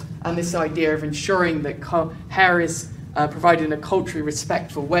safety and this idea of ensuring that hair is provided in a culturally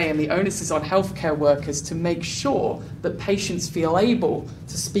respectful way, and the onus is on healthcare workers to make sure that patients feel able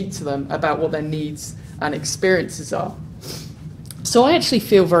to speak to them about what their needs and experiences are. So I actually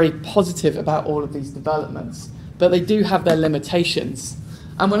feel very positive about all of these developments, but they do have their limitations.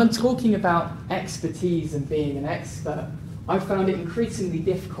 And when I'm talking about expertise and being an expert, I found it increasingly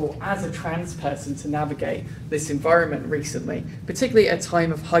difficult as a trans person to navigate this environment recently, particularly at a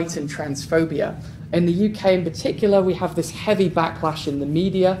time of heightened transphobia. In the UK in particular, we have this heavy backlash in the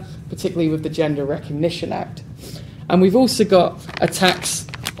media, particularly with the Gender Recognition Act. And we've also got attacks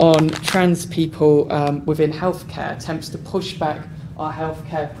on trans people within healthcare, attempts to push back our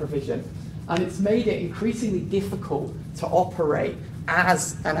healthcare provision. And it's made it increasingly difficult to operate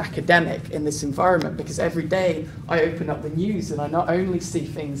as an academic in this environment, because every day I open up the news and I not only see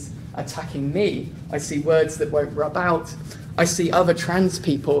things attacking me, I see words that won't rub out, I see other trans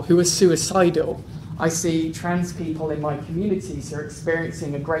people who are suicidal, I see trans people in my communities who are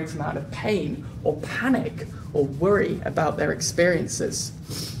experiencing a great amount of pain or panic or worry about their experiences.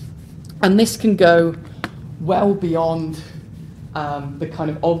 And this can go well beyond the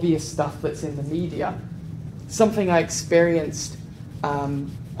kind of obvious stuff that's in the media. Something I experienced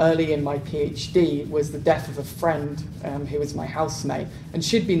early in my PhD was the death of a friend who was my housemate, and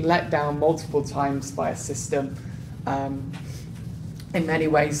she'd been let down multiple times by a system. In many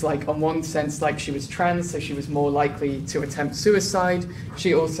ways, like on one sense, like she was trans, so she was more likely to attempt suicide.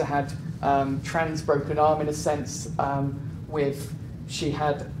 She also had trans broken arm in a sense, she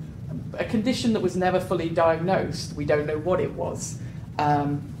had a condition that was never fully diagnosed. We don't know what it was.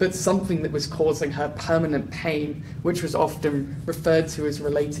 But something that was causing her permanent pain, which was often referred to as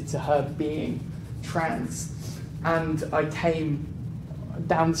related to her being trans. And I came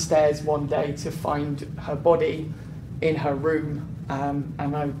downstairs one day to find her body in her room,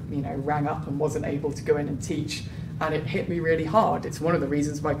 and I rang up and wasn't able to go in and teach, and it hit me really hard. It's one of the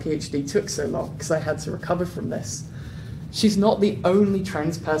reasons my PhD took so long, because I had to recover from this. She's not the only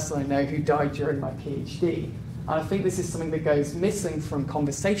trans person I know who died during my PhD. And I think this is something that goes missing from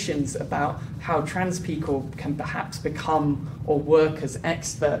conversations about how trans people can perhaps become or work as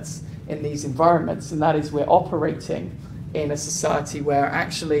experts in these environments. And that is, we're operating in a society where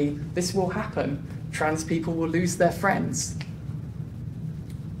actually this will happen. Trans people will lose their friends.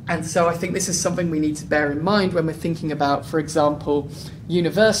 And so I think this is something we need to bear in mind when we're thinking about, for example,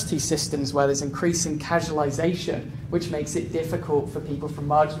 university systems where there's increasing casualization, which makes it difficult for people from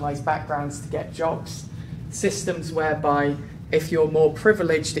marginalized backgrounds to get jobs. Systems whereby if you're more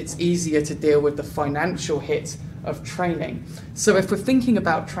privileged, it's easier to deal with the financial hit of training. So if we're thinking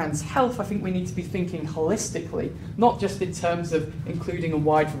about trans health, I think we need to be thinking holistically, not just in terms of including a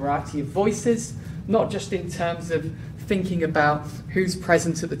wide variety of voices, not just in terms of thinking about who's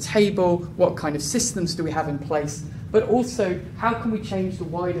present at the table, what kind of systems do we have in place, but also how can we change the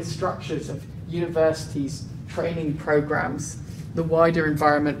wider structures of universities, training programs, the wider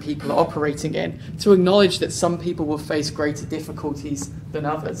environment people are operating in, to acknowledge that some people will face greater difficulties than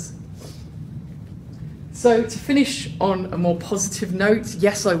others. So to finish on a more positive note,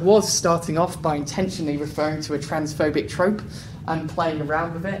 yes, I was starting off by intentionally referring to a transphobic trope and playing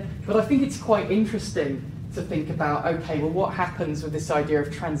around with it, but I think it's quite interesting to think about, okay, well, what happens with this idea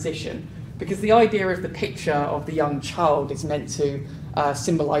of transition? Because the idea of the picture of the young child is meant to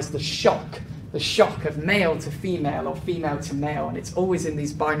symbolise the shock of male to female or female to male, and it's always in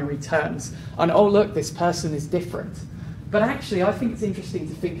these binary terms. And oh, look, this person is different. But actually, I think it's interesting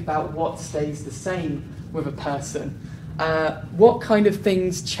to think about what stays the same with a person. What kind of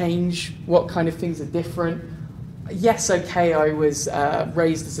things change? What kind of things are different? Yes, okay, I was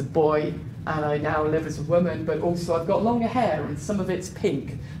raised as a boy and I now live as a woman, but also I've got longer hair and some of it's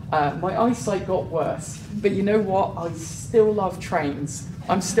pink. My eyesight got worse, but you know what? I still love trains.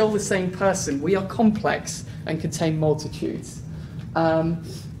 I'm still the same person. We are complex and contain multitudes.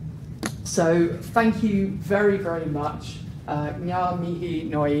 So thank you very, very much. Ngā mihi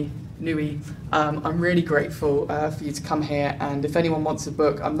nui. I'm really grateful for you to come here, and if anyone wants a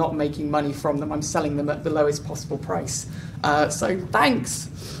book, I'm not making money from them. I'm selling them at the lowest possible price. So thanks.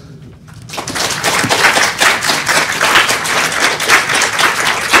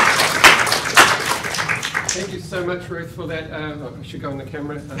 Thank you so much, Ruth, for that. I should go on the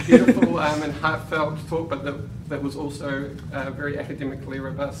camera. A beautiful and heartfelt talk, but that was also very academically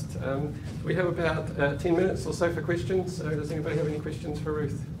robust. We have about 10 minutes or so for questions. So does anybody have any questions for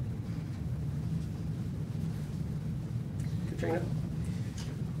Ruth? Katrina?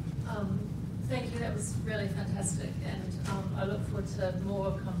 Thank you, that was really fantastic, and I look forward to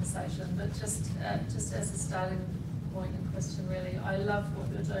more conversation, but just as a starting point and question really, I love what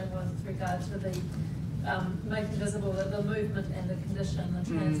you're doing with regard to the making visible that the movement and the condition, the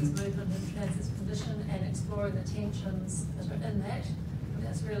trans movement and trans condition, and exploring the tensions that are in that. And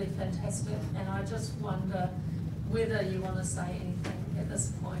that's really fantastic, and I just wonder whether you want to say anything at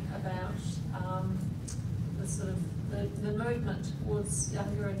this point about the sort of the movement towards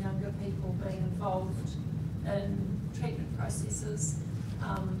younger and younger people being involved in treatment processes,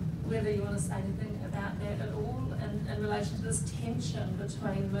 whether you want to say anything about that at all in relation to this tension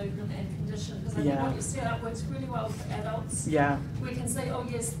between movement and condition. Because I think what you set up works really well for adults. Yeah. We can see, oh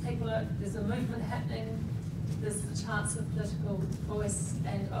yes, there's a movement happening, there's the chance of political voice,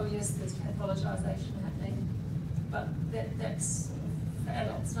 and oh yes, there's pathologisation happening. But that's for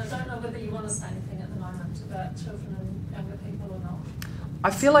adults. And I don't know whether you want to say anything at the moment about children and younger people or not.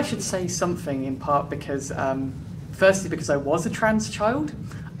 I feel I should say something in part because, firstly, because I was a trans child.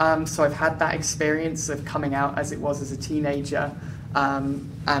 So I've had that experience of coming out as it was as a teenager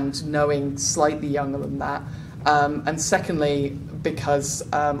and knowing slightly younger than that. And secondly, because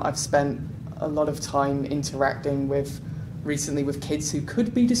I've spent a lot of time interacting recently with kids who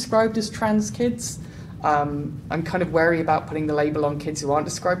could be described as trans kids. I'm kind of wary about putting the label on kids who aren't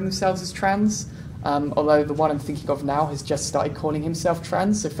describing themselves as trans, although the one I'm thinking of now has just started calling himself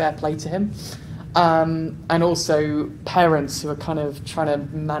trans, so fair play to him. And also parents who are kind of trying to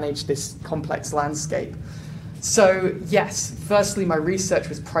manage this complex landscape. So yes, firstly, my research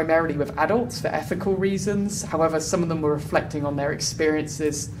was primarily with adults for ethical reasons. However, some of them were reflecting on their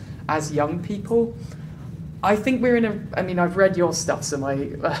experiences as young people. I think we're I've read your stuff, so my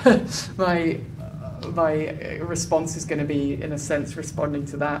response is going to be, in a sense, responding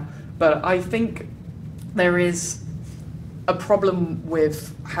to that. But I think there is a problem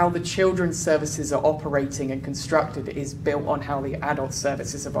with how the children's services are operating and constructed is built on how the adult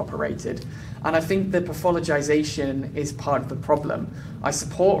services have operated. And I think the pathologization is part of the problem. I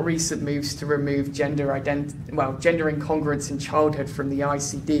support recent moves to remove gender incongruence in childhood from the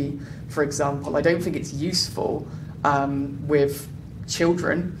ICD, for example. I don't think it's useful with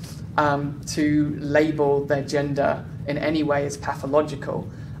children to label their gender in any way as pathological.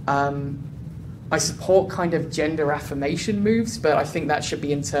 I support kind of gender affirmation moves, but I think that should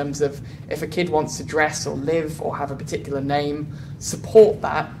be in terms of if a kid wants to dress or live or have a particular name, support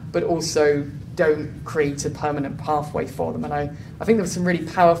that, but also don't create a permanent pathway for them. And I think there were some really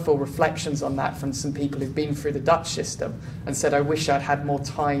powerful reflections on that from some people who've been through the Dutch system and said, I wish I'd had more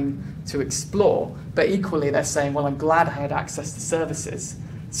time to explore. But equally, they're saying, well, I'm glad I had access to services.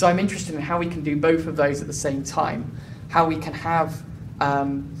 So I'm interested in how we can do both of those at the same time, how we can have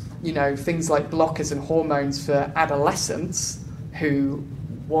you know, things like blockers and hormones for adolescents who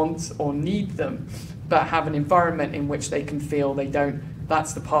want or need them, but have an environment in which they can feel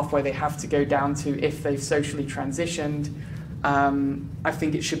that's the pathway they have to go down to if they've socially transitioned. I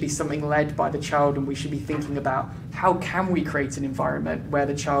think it should be something led by the child, and we should be thinking about how can we create an environment where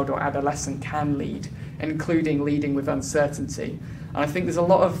the child or adolescent can lead, including leading with uncertainty. And I think there's a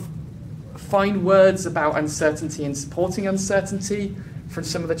lot of fine words about uncertainty and supporting uncertainty from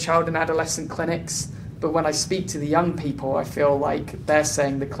some of the child and adolescent clinics, but when I speak to the young people, I feel like they're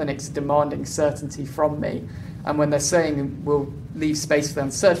saying the clinic's demanding certainty from me. And when they're saying we'll leave space for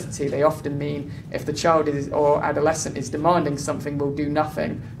uncertainty, they often mean if the child or adolescent is demanding something, we'll do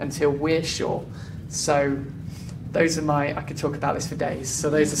nothing until we're sure. So those are I could talk about this for days. So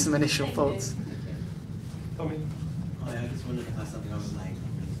those are some initial thoughts. Tommy? Hi, I just wanted to ask something. I was late.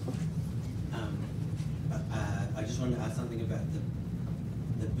 I just wanted to ask something about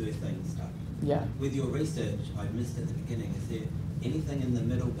the birthing stuff. Yeah. With your research, I missed at the beginning, is there anything in the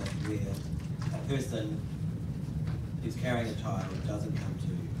middle bit where a person who's carrying a child doesn't come to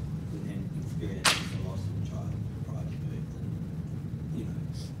and experiences the loss of a child prior to birth,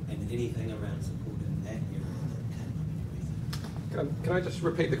 and anything around supporting that area that came up in your research? Can I just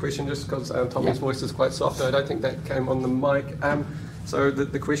repeat the question, just because Tommy's voice is quite soft? I don't think that came on the mic. So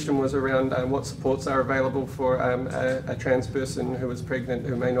the question was around what supports are available for a trans person who is pregnant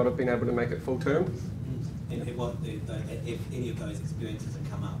who may not have been able to make it full term. And if any of those experiences have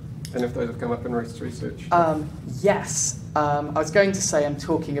come up. And if those have come up in research? Yes. I was going to say I'm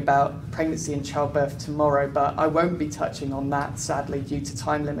talking about pregnancy and childbirth tomorrow, but I won't be touching on that, sadly, due to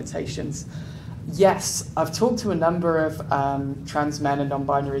time limitations. Yes, I've talked to a number of trans men and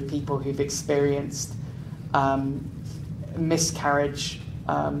non-binary people who've experienced miscarriage.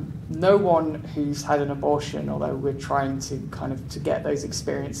 No one who's had an abortion, although we're trying to to get those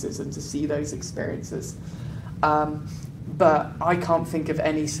experiences and to see those experiences. But I can't think of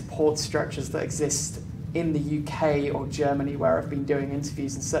any support structures that exist in the UK or Germany where I've been doing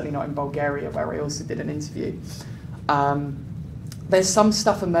interviews, and certainly not in Bulgaria where I also did an interview. There's some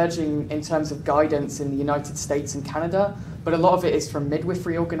stuff emerging in terms of guidance in the United States and Canada, but a lot of it is from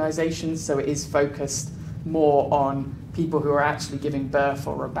midwifery organisations, so it is focused more on people who are actually giving birth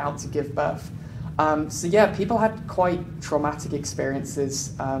or about to give birth. So yeah, people had quite traumatic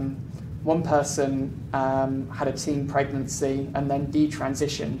experiences. One person had a teen pregnancy and then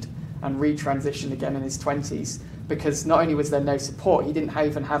detransitioned and retransitioned again in his 20s, because not only was there no support, he didn't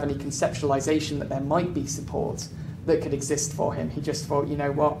even have any conceptualization that there might be support that could exist for him. He just thought, you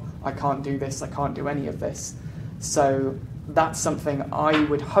know what, I can't do this, I can't do any of this. So that's something I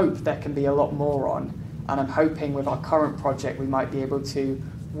would hope there can be a lot more on, and I'm hoping with our current project we might be able to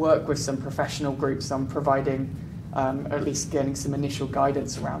work with some professional groups on providing at least getting some initial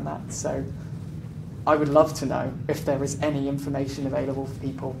guidance around that. So I would love to know if there is any information available for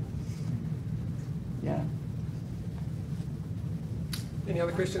people. Yeah. Any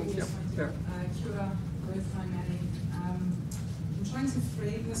other questions? Yes, Yeah. Kia ora, Ruth, hi Manny. I'm trying to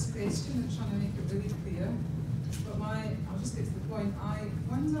frame this question and trying to make it really clear, but I'll just get to the point. I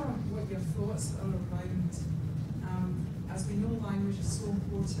wonder what your thoughts are around, as we know language is so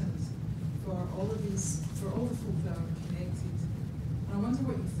important for all of these, for all the folk that are connected. And I wonder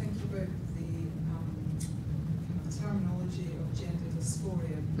what you think about the terminology of gender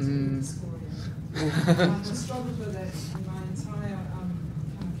dysphoria, dysphoria. I've struggled with it in my entire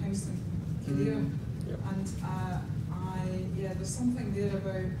counselling career, and there's something there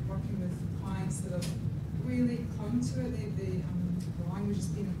about working with clients that have really clung to it. The language has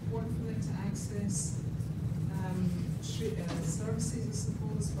been important for them to access services, I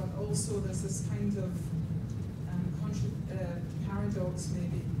suppose, but also there's this kind of paradox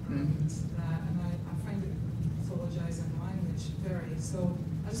maybe around that, and I find it pathologizing language very. So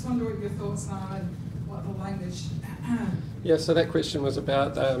I just wonder what your thoughts are and what the language. Yeah, so that question was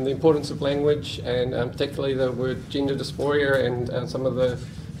about the importance of language, and particularly the word gender dysphoria and some of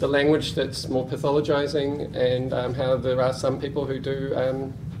the language that's more pathologizing, and how there are some people who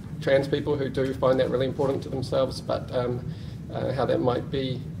do, trans people who do find that really important to themselves, but how that might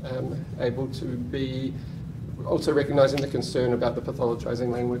be able to be also recognising the concern about the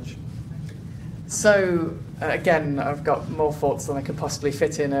pathologizing language. So again, I've got more thoughts than I could possibly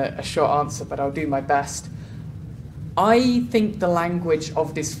fit in a short answer, but I'll do my best. I think the language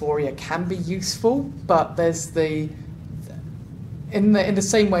of dysphoria can be useful, but there's in the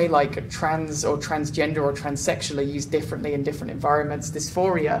same way like trans or transgender or transsexual are used differently in different environments,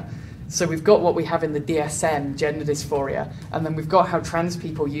 dysphoria. So we've got what we have in the DSM, gender dysphoria, and then we've got how trans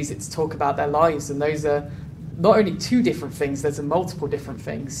people use it to talk about their lives, and those are not only two different things, there's multiple different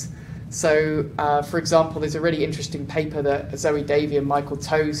things. So, for example, there's a really interesting paper that Zoe Davey and Michael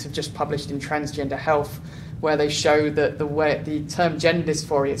Toes have just published in Transgender Health, where they show that the term gender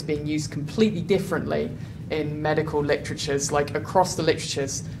dysphoria is being used completely differently in medical literatures. Like across the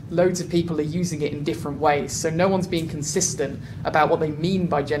literatures, loads of people are using it in different ways. So no one's being consistent about what they mean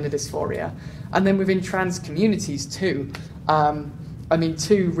by gender dysphoria. And then within trans communities too, I mean,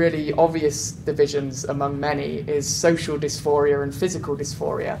 two really obvious divisions among many is social dysphoria and physical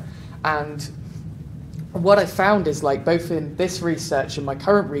dysphoria. And what I found is, like, both in this research and my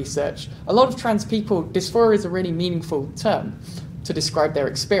current research, a lot of trans people, dysphoria is a really meaningful term to describe their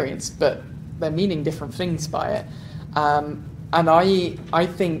experience, but they're meaning different things by it. And I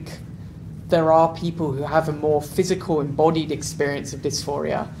think there are people who have a more physical, embodied experience of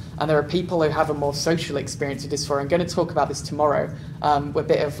dysphoria, and there are people who have a more social experience of dysphoria. I'm going to talk about this tomorrow, a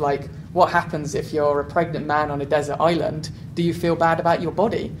bit of like, what happens if you're a pregnant man on a desert island? Do you feel bad about your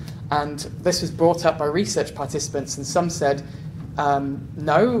body? And this was brought up by research participants, and some said,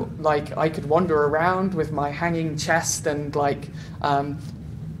 no, like I could wander around with my hanging chest and like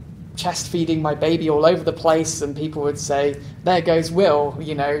chest feeding my baby all over the place, and people would say, there goes Will,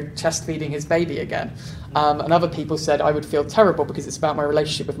 you know, chest feeding his baby again. And other people said, I would feel terrible because it's about my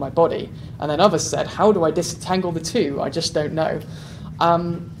relationship with my body. And then others said, how do I disentangle the two? I just don't know.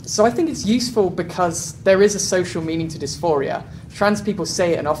 So I think it's useful because there is a social meaning to dysphoria. Trans people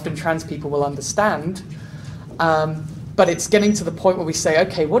say it, and often trans people will understand. But it's getting to the point where we say,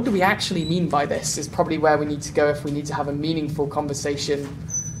 okay, what do we actually mean by this is probably where we need to go if we need to have a meaningful conversation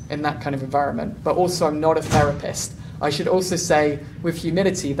in that kind of environment. But also, I'm not a therapist. I should also say, with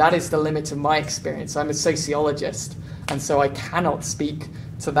humility, that is the limit of my experience. I'm a sociologist, and so I cannot speak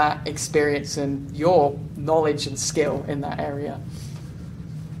to that experience and your knowledge and skill in that area.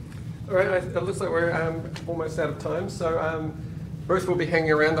 All right, it looks like we're almost out of time, so Ruth will be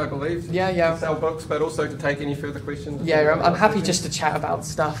hanging around, I believe, to sell books, but also to take any further questions. Yeah, I'm happy just to chat about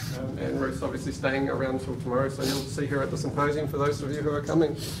stuff. And Ruth's obviously staying around until tomorrow, so you'll see her at the symposium for those of you who are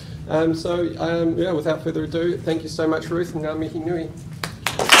coming. Yeah, without further ado, thank you so much, Ruth, and ngā mihi nui.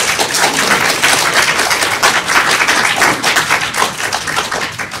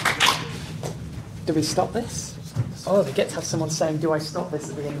 Do we stop this? Oh, they get to have someone saying, do I stop this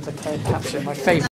at the end of the capture? My favourite.